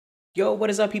Yo, what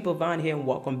is up people? Von here and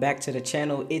welcome back to the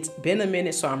channel. It's been a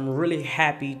minute, so I'm really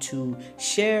happy to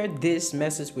share this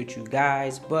message with you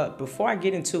guys. But before I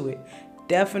get into it,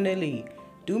 definitely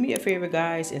do me a favor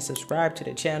guys and subscribe to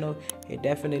the channel. It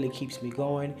definitely keeps me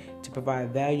going to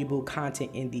provide valuable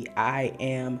content in the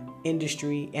IAM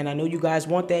industry. And I know you guys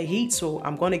want that heat, so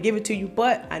I'm going to give it to you,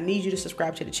 but I need you to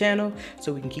subscribe to the channel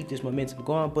so we can keep this momentum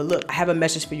going. But look, I have a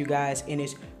message for you guys and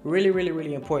it's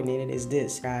really important, and it is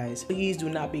this, guys. Please do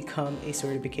not become a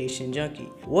certification junkie.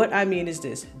 What I mean is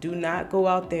this: do not go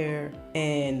out there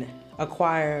and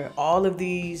acquire all of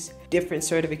these different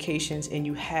certifications and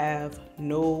you have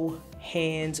no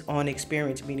hands-on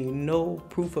experience, meaning no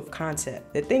proof of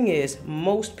concept. The thing is,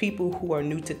 most people who are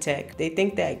new to tech, they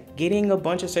think that getting a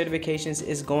bunch of certifications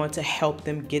is going to help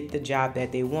them get the job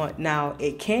that they want. Now,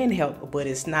 it can help, but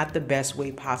it's not the best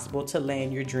way possible to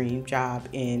land your dream job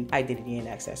in identity and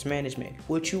access management.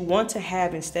 What you want to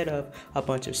have instead of a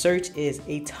bunch of certs is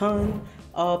a ton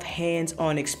of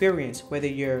hands-on experience, whether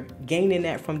you're gaining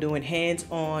that from doing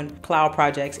hands-on cloud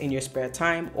projects in your spare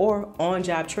time or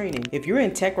on-job training. If you're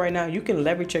in tech right now, you can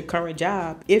leverage your current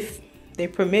job. If they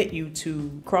permit you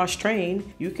to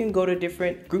cross-train, you can go to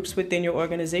different groups within your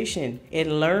organization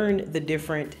and learn the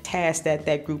different tasks that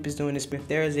that group is doing. If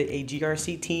there is a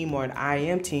GRC team or an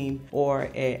IAM team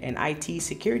or an IT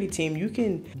security team, you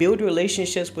can build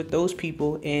relationships with those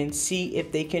people and see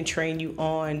if they can train you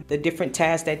on the different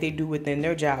tasks that they do within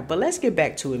their job. But let's get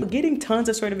back to it. Getting tons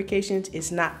of certifications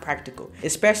is not practical,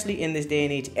 especially in this day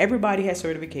and age. Everybody has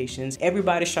certifications.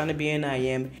 Everybody's trying to be an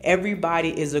IAM.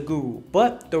 Everybody is a guru.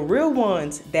 But the real ones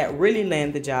that really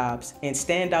land the jobs and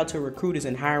stand out to recruiters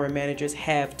and hiring managers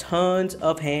have tons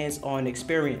of hands-on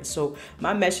experience. So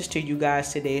my message to you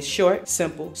guys today is short,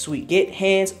 simple, sweet. Get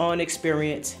hands-on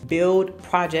experience, build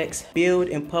projects, build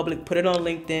in public, put it on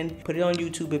LinkedIn, put it on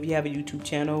YouTube if you have a YouTube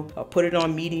channel, or put it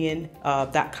on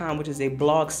median.com, which is a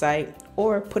blog site,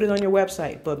 or put it on your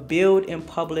website, but build in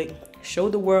public. Show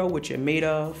the world what you're made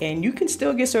of, and you can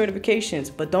still get certifications,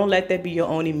 but don't let that be your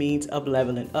only means of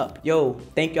leveling up. Yo,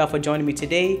 thank y'all for joining me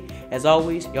today. As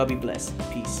always, y'all be blessed.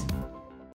 Peace.